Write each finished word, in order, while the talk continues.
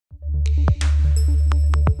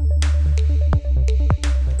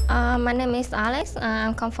My name is Alex.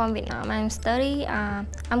 I'm come from Vietnam.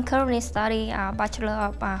 I'm currently studying Bachelor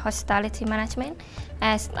of Hospitality Management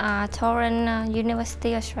at Torrens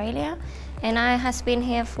University Australia, and I has been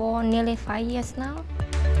here for nearly 5 years now.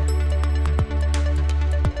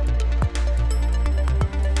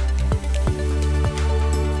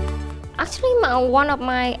 Actually, one of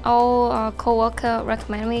my old co-worker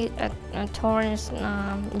recommended me at Torrens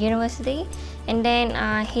University, and then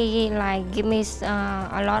he give me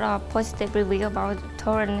a lot of positive review about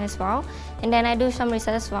Torrens as well. And then I do some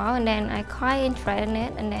research as well, and then I quite interested in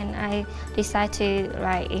it, and then I decided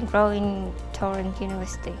to enroll in Torrens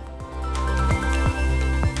University.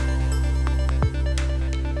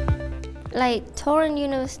 Torrens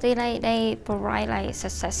University, they provide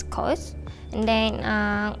success coach. And then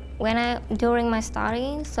during my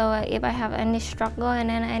studying, so if I have any struggle and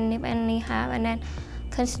then any help, and then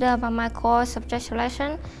consider about my course subject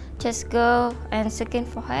selection, just go and seeking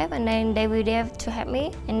for help, and then they will be there to help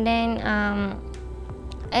me. And then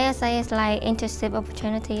ASA is internship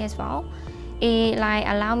opportunity as well. It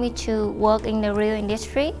allow me to work in the real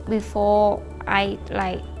industry before I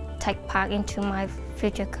take part into my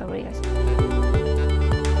future careers.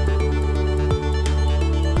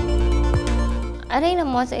 I think the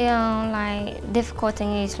most difficult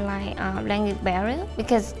thing is language barrier,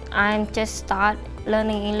 because I just start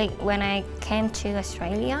learning English when I came to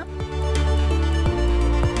Australia.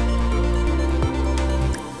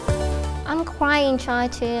 I'm quite enjoying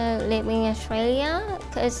to live in Australia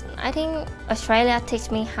because I think Australia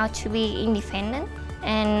teach me how to be independent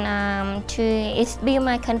and it's build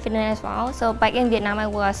my confidence as well. So back in Vietnam, I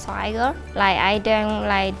was shy girl. I don't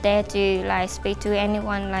dare to speak to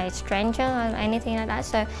anyone stranger or anything like that.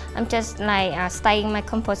 So I'm just stay in my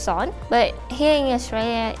comfort zone. But here in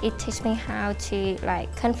Australia, it teach me how to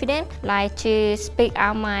confident, to speak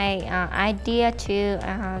out my idea to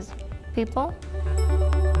people.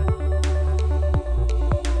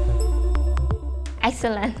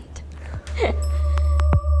 Excellent.